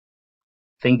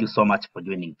Thank you so much for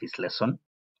joining this lesson.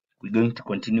 We're going to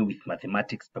continue with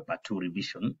Mathematics Paper 2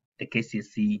 revision, the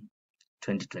Kcse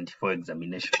 2024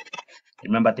 examination.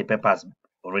 Remember, the paper has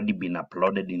already been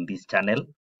uploaded in this channel.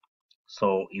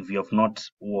 So if you have not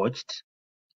watched,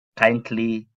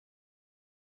 kindly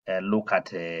look at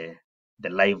the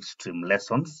live stream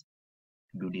lessons.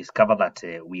 You discover that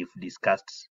we've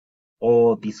discussed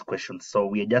all these questions. So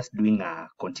we are just doing a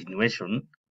continuation,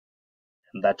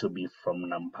 and that will be from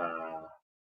number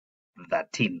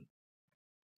 13.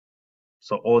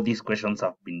 So all these questions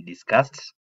have been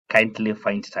discussed. Kindly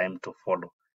find time to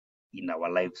follow in our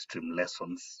live stream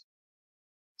lessons.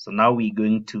 So now we're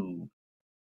going to,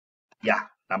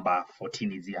 number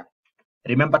 14 is here.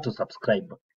 Remember to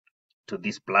subscribe to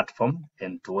this platform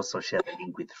and to also share the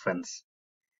link with friends.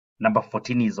 Number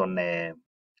 14 is on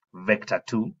vector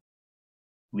 2.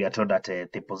 We are told that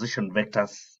the position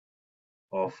vectors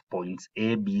of points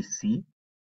A, B, C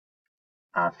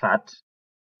are that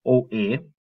OA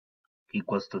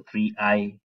equals to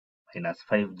 3I minus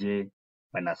 5J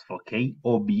minus 4K,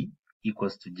 OB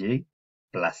equals to J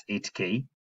plus 8K,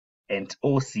 and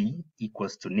OC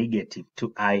equals to negative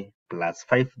 2I plus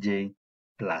 5J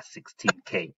plus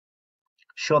 16K.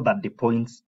 Show that the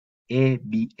points A,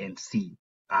 B, and C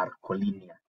are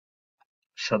collinear.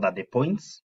 Show that the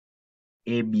points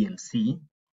A, B, and C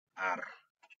are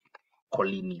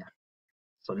collinear.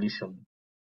 Solution.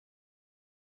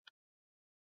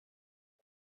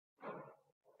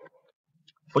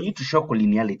 For you to show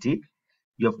collinearity,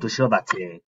 you have to show that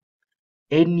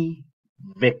any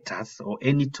vectors or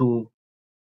any two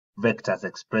vectors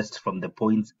expressed from the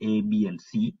points A, B, and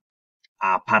C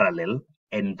are parallel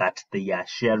and that they are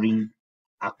sharing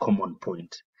a common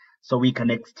point. So we can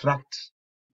extract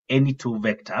any two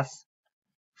vectors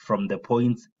from the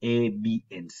points A, B,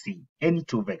 and C. Any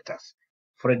two vectors.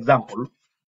 For example,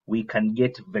 we can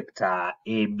get vector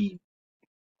AB.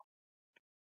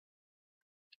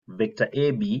 Vector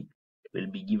AB will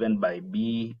be given by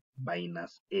B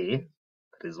minus A.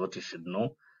 That is what you should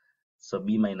know. So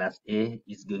B minus A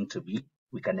is going to be,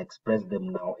 we can express them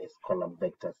now as column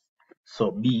vectors.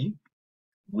 So B,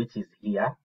 which is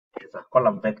here, is a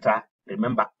column vector.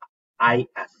 Remember I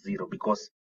as 0 because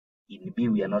in B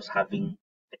we are not having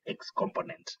the X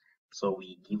component. So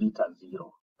we give it a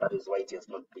 0. That is why it has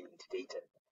not been indicated.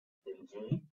 Then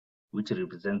J, which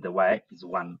represents the Y, is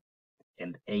 1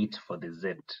 and 8 for the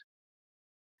Z.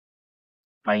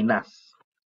 Minus.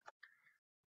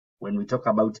 When we talk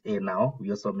about A now,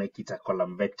 we also make it a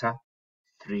column vector.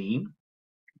 3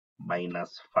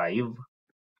 minus 5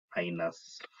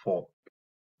 minus 4.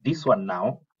 This one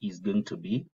now is going to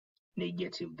be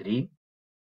negative 3.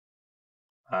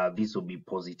 This will be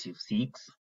positive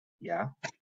 6.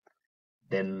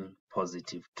 Then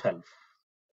positive 12.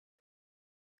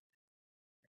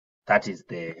 That is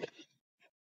the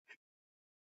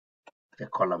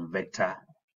column vector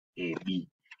AB.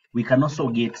 We can also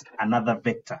get another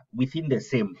vector within the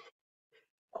same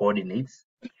coordinates.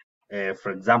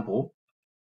 For example,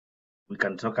 we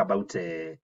can talk about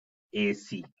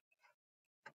AC.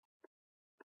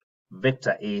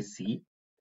 Vector AC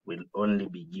will only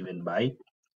be given by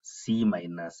C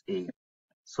minus A.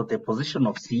 So the position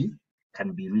of C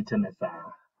can be written as a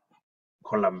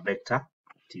column vector.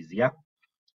 It is here.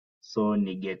 So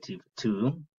negative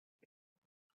 2,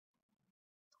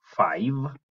 5,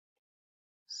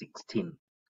 16.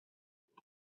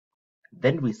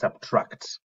 Then we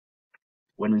subtract.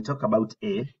 When we talk about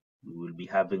A, we will be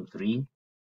having 3,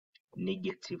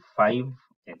 negative 5,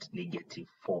 and negative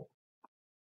 4.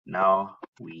 Now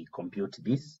we compute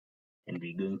this, and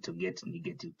we're going to get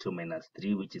negative 2 minus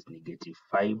 3, which is negative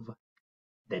 5.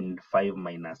 Then 5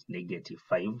 minus negative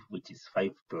 5, which is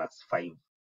 5 plus 5,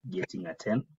 getting a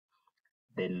 10.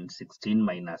 Then 16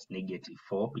 minus negative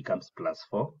 4 becomes plus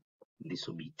 4. This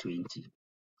will be 20.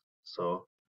 So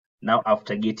now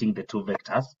after getting the two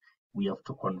vectors, we have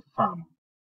to confirm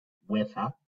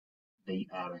whether they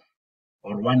are,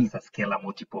 or one is a scalar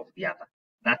multiple of the other.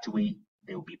 That way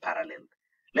they will be parallel.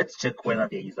 Let's check whether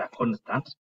there is a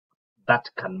constant that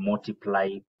can multiply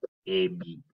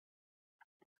AB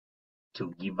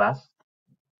to give us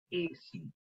AC.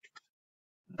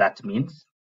 That means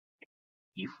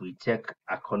if we take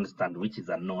a constant which is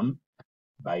unknown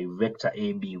by vector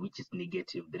AB, which is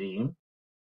negative 3,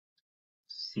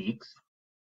 6,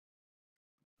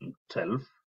 12,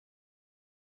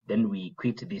 then we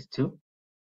equate these two,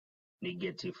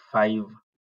 negative 5,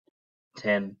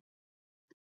 10,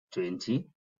 20.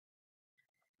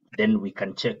 Then we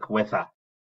can check whether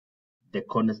the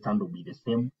constant will be the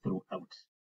same throughout.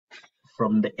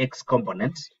 From the X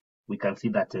component, we can see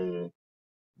that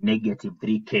negative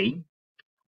 3K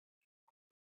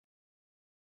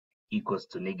equals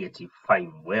to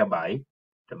 -5, whereby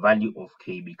the value of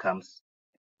k becomes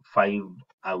 5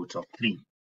 out of 3.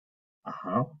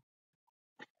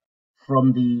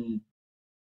 From the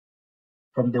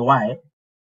y,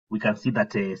 we can see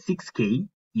that 6k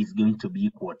is going to be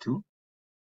equal to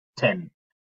 10.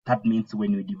 That means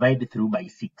when we divide through by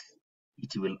 6,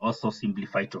 it will also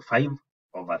simplify to 5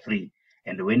 over 3.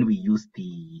 And when we use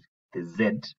the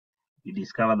z, we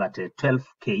discover that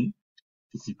 12k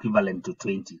is equivalent to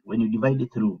 20. When you divide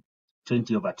it through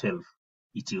 20 over 12,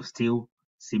 it will still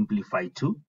simplify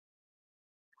to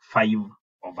 5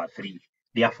 over 3.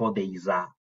 Therefore, there is a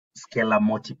scalar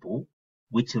multiple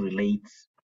which relates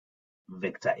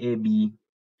vector AB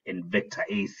and vector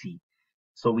AC.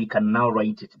 So we can now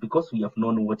write it, because we have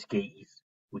known what k is.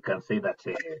 We can say that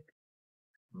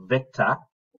vector,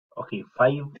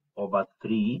 5 over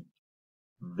 3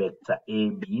 vector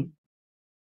AB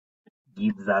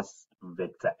gives us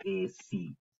vector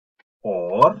AC.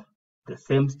 Or the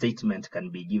same statement can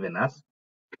be given as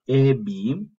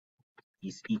AB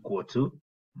is equal to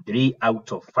 3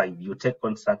 out of 5. You take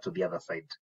constant to the other side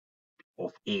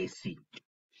of AC.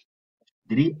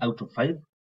 3 out of 5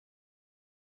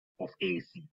 of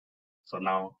AC. So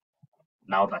now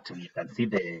that we can see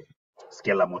the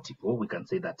scalar multiple, we can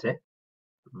say that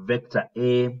vector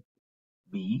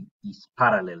AB is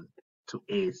parallel to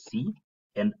AC,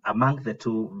 and among the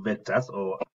two vectors,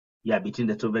 between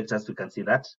the two vectors, we can see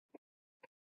that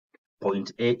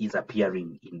point A is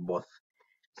appearing in both.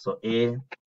 So A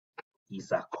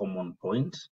is a common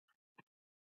point.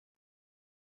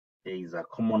 A is a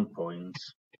common point.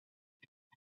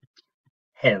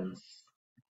 Hence,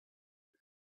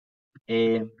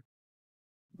 A,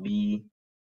 B,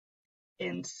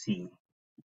 and C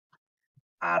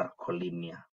are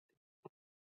collinear.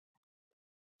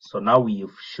 So now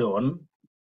we've shown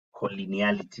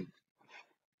collinearity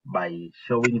by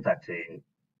showing that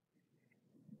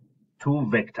two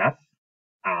vectors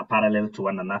are parallel to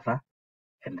one another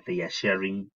and they are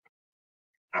sharing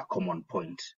a common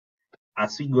point.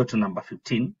 As we go to number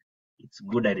 15, it's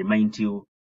good I remind you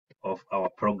of our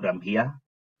program here.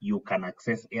 You can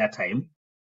access airtime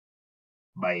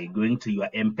by going to your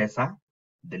M-Pesa,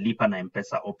 the Lipa na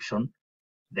M-Pesa option,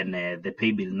 then the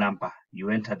pay bill number. You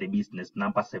enter the business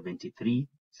number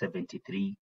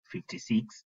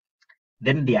 737356.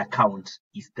 Then the account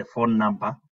is the phone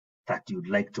number that you'd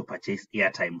like to purchase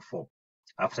airtime for.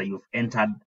 After you've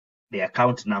entered the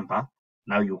account number,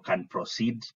 now you can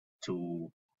proceed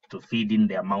to feed in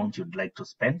the amount you'd like to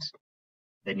spend.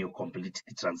 Then you complete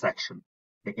the transaction.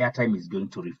 The airtime is going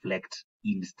to reflect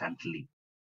instantly.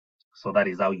 So that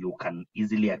is how you can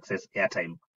easily access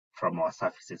airtime from our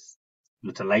services.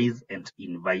 Utilize and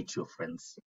invite your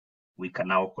friends. We can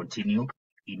now continue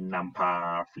in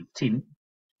number 15.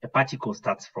 A particle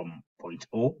starts from point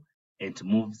O and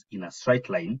moves in a straight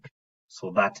line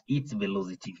so that its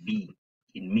velocity v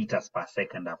in meters per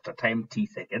second after time t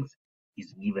seconds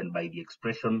is given by the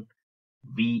expression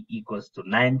v equals to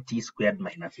 9t squared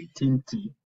minus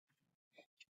 18t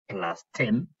plus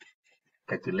 10.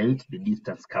 Calculate the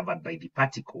distance covered by the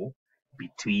particle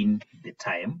between the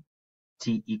time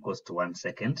t equals to 1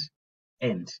 second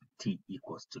and t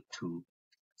equals to 2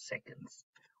 seconds.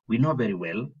 We know very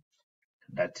well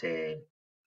that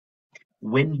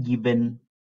when given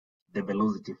the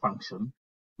velocity function,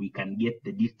 we can get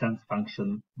the distance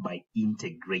function by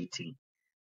integrating.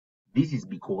 This is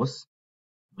because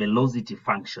velocity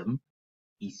function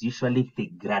is usually the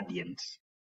gradient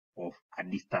of a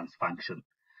distance function.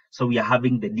 So we are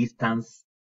having the distance,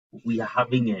 we are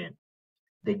having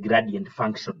the gradient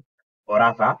function, or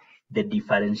rather the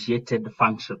differentiated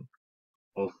function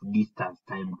of distance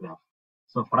time graph.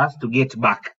 So for us to get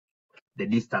back the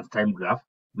distance time graph,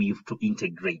 we have to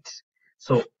integrate.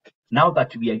 So now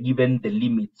that we are given the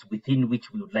limits within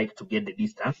which we would like to get the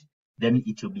distance, then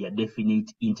it will be a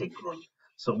definite integral.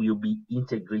 So we will be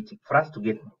integrating. For us to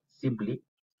get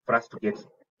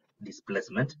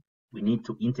displacement, we need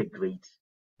to integrate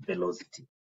velocity.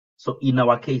 So in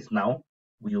our case now,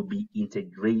 we will be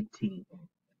integrating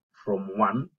from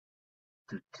 1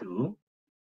 to 2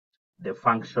 the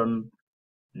function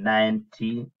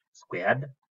 9t squared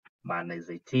minus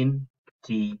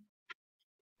 18t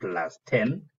plus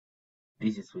 10.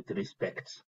 This is with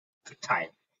respect to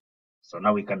time. So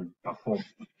now we can perform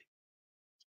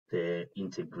the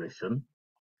integration.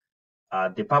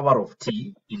 The power of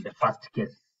t in the first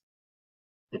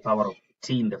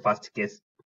case,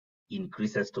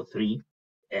 increases to 3,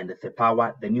 and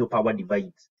the new power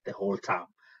divides the whole term.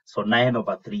 So 9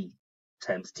 over 3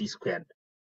 times t squared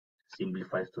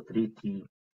simplifies to 3t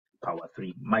power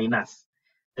 3 minus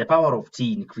the power of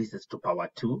t increases to power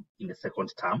 2 in the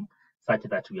second term. such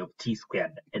that we have t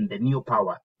squared, and the new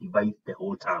power divides the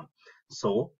whole term.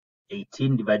 So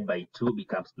 18 divided by 2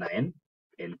 becomes 9,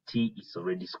 and t is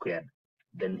already squared.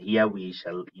 Then here we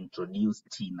shall introduce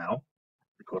t now,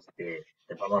 because the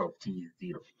power of t is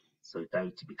 0. So now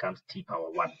it becomes t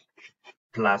power 1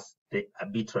 plus the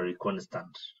arbitrary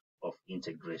constant of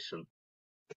integration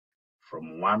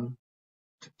from 1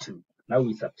 to 2. Now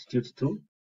we substitute 2,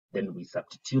 then we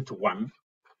substitute 1,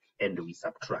 and we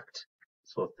subtract.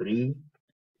 So 3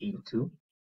 into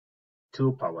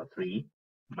 2 power 3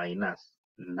 minus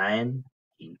 9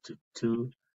 into 2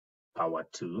 power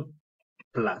 2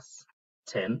 plus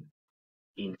 10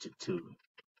 into 2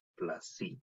 plus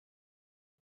c.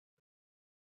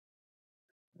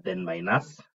 Then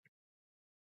minus,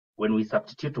 when we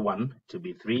substitute 1 to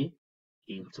be 3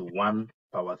 into 1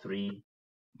 power 3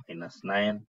 minus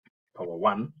 9 power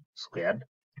 1 squared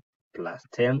plus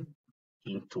 10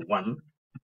 into 1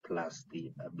 plus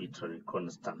the arbitrary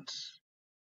constant.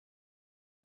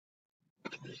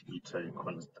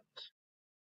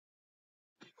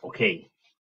 Okay,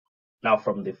 now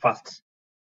from the first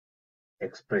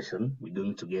expression, we're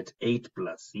going to get 8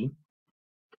 plus c.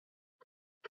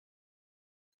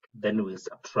 Then we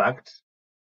subtract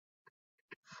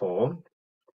 4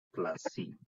 plus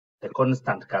c. The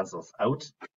constant cancels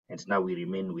out, and now we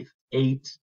remain with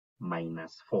 8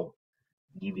 minus 4,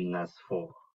 giving us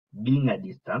 4. Being a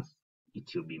distance, it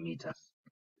will be meters.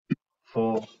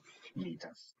 4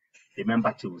 meters.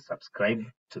 Remember to subscribe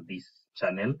to this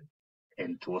channel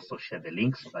and to also share the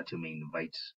link so that you may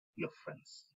invite your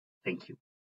friends. Thank you.